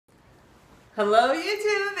Hello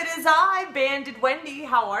YouTube, it is I, Bandedwendy.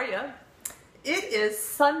 How are you? It is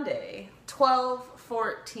Sunday,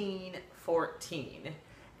 12/14/14,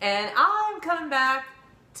 and I'm coming back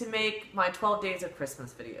to make my 12 Days of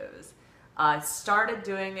Christmas videos. I started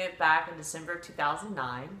doing it back in December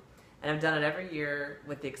 2009, and I've done it every year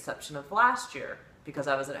with the exception of last year because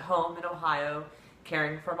I was at home in Ohio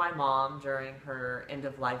caring for my mom during her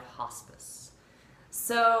end-of-life hospice.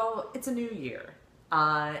 So it's a new year.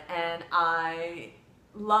 And I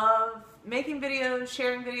love making videos,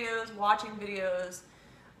 sharing videos, watching videos,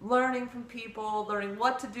 learning from people, learning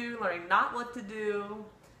what to do, learning not what to do.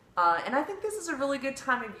 And I think this is a really good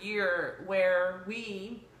time of year where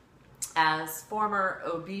we, as former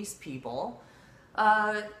obese people,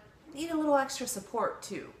 need a little extra support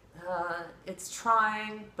too. It's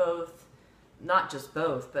trying both, not just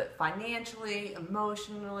both, but financially,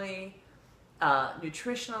 emotionally,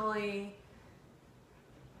 nutritionally.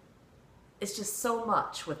 It's just so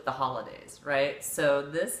much with the holidays, right? So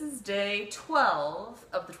this is day 12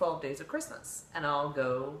 of the 12 days of Christmas, and I'll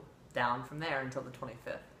go down from there until the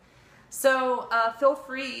 25th. So feel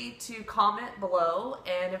free to comment below,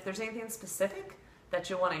 and if there's anything specific that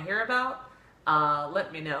you want to hear about,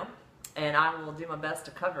 let me know, and I will do my best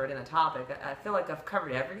to cover it in a topic. I feel like I've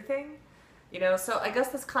covered everything, you know, so I guess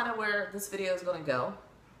that's kind of where this video is going to go,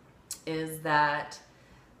 is that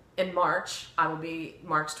in March,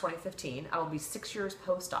 March 2015, I will be 6 years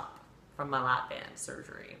post-op from my lap band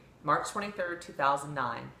surgery. March 23rd,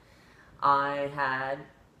 2009, I had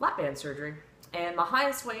lap band surgery, and my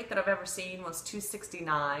highest weight that I've ever seen was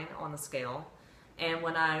 269 on the scale, and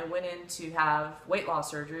when I went in to have weight loss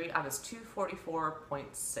surgery, I was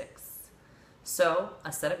 244.6. So I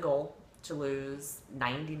set a goal to lose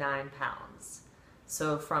 99 pounds.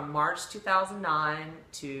 So from March 2009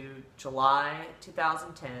 to July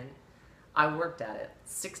 2010, I worked at it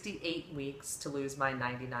 68 weeks to lose my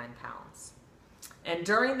 99 pounds. And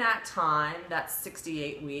during that time, that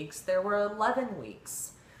 68 weeks, there were 11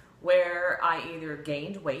 weeks where I either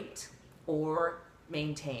gained weight or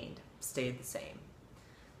maintained, stayed the same.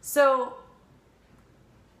 So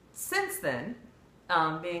since then,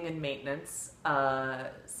 being in maintenance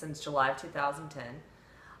since July of 2010,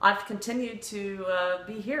 I've continued to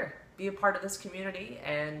be here, be a part of this community,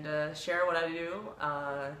 and share what I do.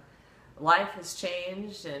 Life has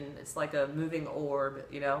changed, and it's like a moving orb,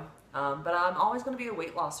 you know. But I'm always going to be a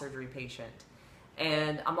weight loss surgery patient,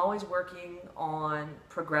 and I'm always working on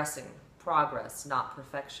progress, not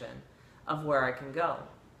perfection, of where I can go.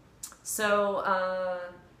 So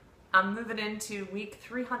I'm moving into week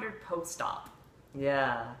 300 post-op.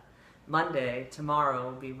 Yeah, Monday, tomorrow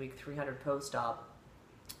will be week 300 post-op.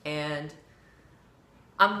 And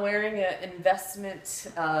I'm wearing an investment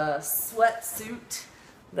sweatsuit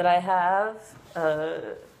that I have,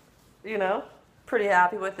 you know, pretty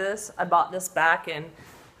happy with this. I bought this back in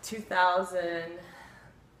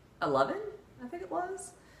 2011, I think it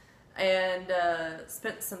was, and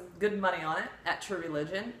spent some good money on it at True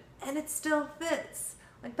Religion, and it still fits.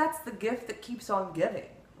 Like, that's the gift that keeps on giving,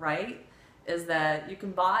 right? Is that you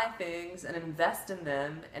can buy things and invest in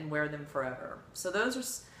them and wear them forever. So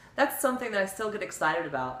that's something that I still get excited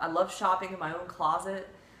about. I love shopping in my own closet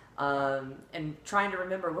and trying to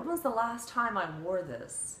remember, when was the last time I wore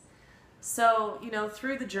this? So, you know,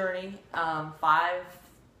 through the journey,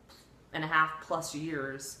 5.5+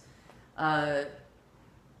 years, I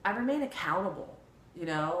remain accountable. You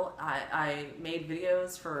know, I made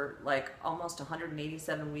videos for like almost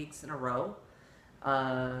 187 weeks in a row.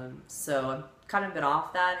 So I've kind of been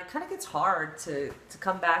off that. It kind of gets hard to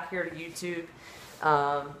come back here to YouTube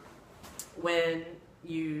when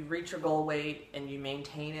you reach your goal weight and you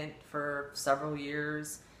maintain it for several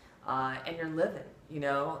years and you're living, you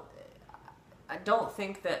know. I don't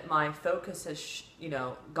think that my focus has, you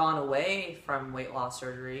know, gone away from weight loss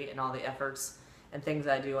surgery and all the efforts and things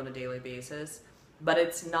I do on a daily basis, but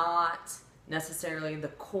it's not necessarily the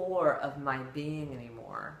core of my being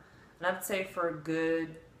anymore. And I would say for a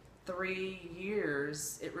good 3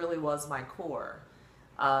 years, it really was my core.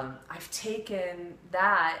 I've taken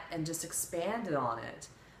that and just expanded on it,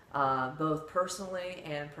 both personally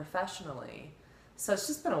and professionally. So it's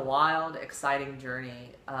just been a wild, exciting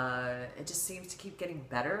journey. It just seems to keep getting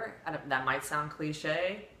better. That might sound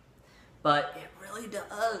cliche, but it really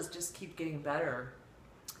does just keep getting better.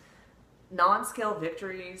 Non-scale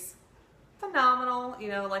victories, phenomenal, you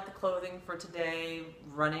know, like the clothing for today,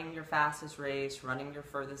 running your fastest race, running your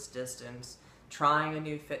furthest distance, trying a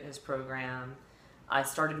new fitness program. I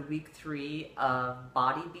started week 3 of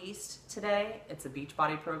Body Beast today. It's a beach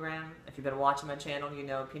body program. If you've been watching my channel, you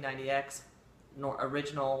know P90X,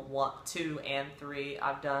 original 1, 2, and 3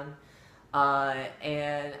 I've done.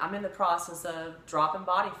 And I'm in the process of dropping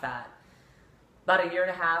body fat. About a year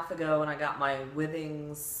and a half ago, when I got my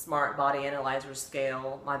Withings Smart Body Analyzer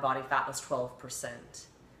scale, my body fat was 12%.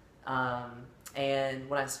 And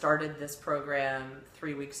when I started this program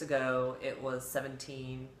 3 weeks ago, it was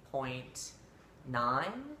 17.9,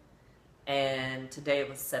 and today it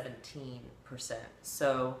was 17%.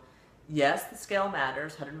 So yes, the scale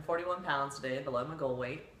matters. 141 pounds today, below my goal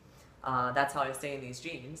weight. That's how I stay in these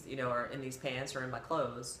jeans, you know, or in these pants or in my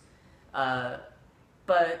clothes.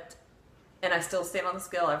 And I still stand on the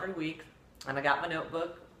scale every week, and I got my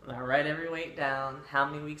notebook, and I write every weight down, how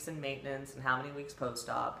many weeks in maintenance and how many weeks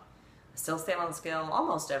post-op. I still stand on the scale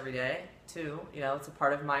almost every day, too. You know, it's a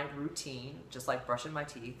part of my routine, just like brushing my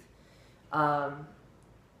teeth. But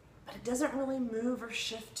it doesn't really move or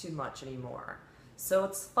shift too much anymore. So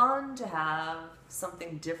it's fun to have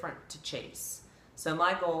something different to chase. So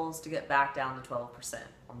my goal is to get back down to 12%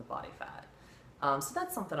 on the body fat. So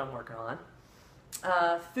that's something I'm working on.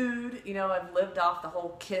 Food, you know, I've lived off the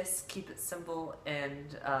whole KISS, keep it simple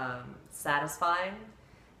and satisfying.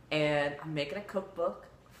 And I'm making a cookbook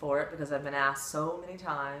for it because I've been asked so many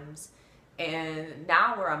times. And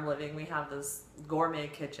now where I'm living, we have this gourmet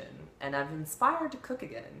kitchen, and I'm inspired to cook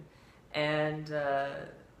again. And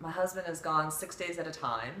my husband has gone 6 days at a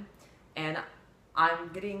time, and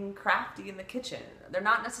I'm getting crafty in the kitchen. They're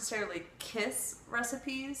not necessarily KISS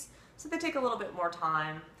recipes, so they take a little bit more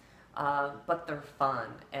time, but they're fun,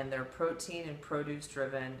 and they're protein and produce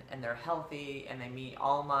driven, and they're healthy, and they meet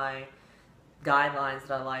all my guidelines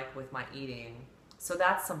that I like with my eating. So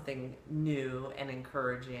that's something new and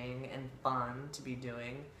encouraging and fun to be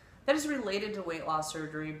doing. That is related to weight loss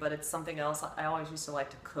surgery, but it's something else. I always used to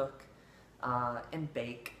like to cook and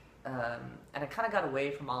bake. And I kind of got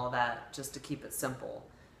away from all of that just to keep it simple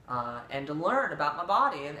and to learn about my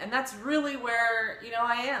body. And that's really where, you know,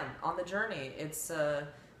 I am on the journey. It's an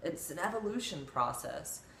evolution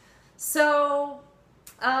process. So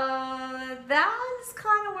that is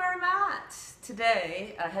kind of where I'm at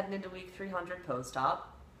today, heading into week 300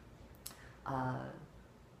 post-op.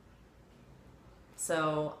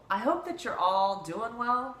 So I hope that you're all doing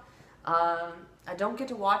well. I don't get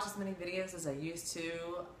to watch as many videos as I used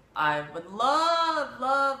to. I would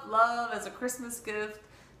love as a Christmas gift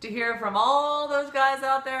to hear from all those guys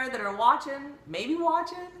out there that are watching, maybe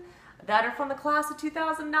watching, that are from the class of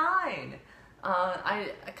 2009.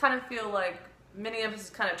 I kind of feel like many of us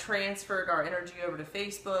kind of transferred our energy over to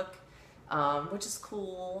Facebook, which is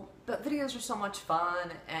cool, but videos are so much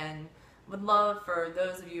fun, and would love for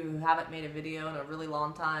those of you who haven't made a video in a really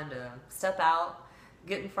long time to step out,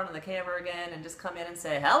 get in front of the camera again, and just come in and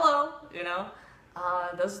say hello, you know.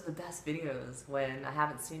 Those are the best videos when I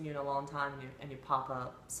haven't seen you in a long time and you pop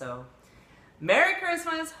up. So Merry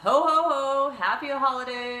Christmas, ho ho ho, happy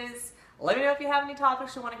holidays. Let me know if you have any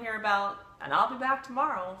topics you want to hear about, and I'll be back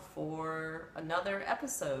tomorrow for another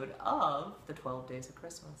episode of the 12 Days of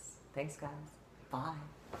Christmas. Thanks, guys. Bye.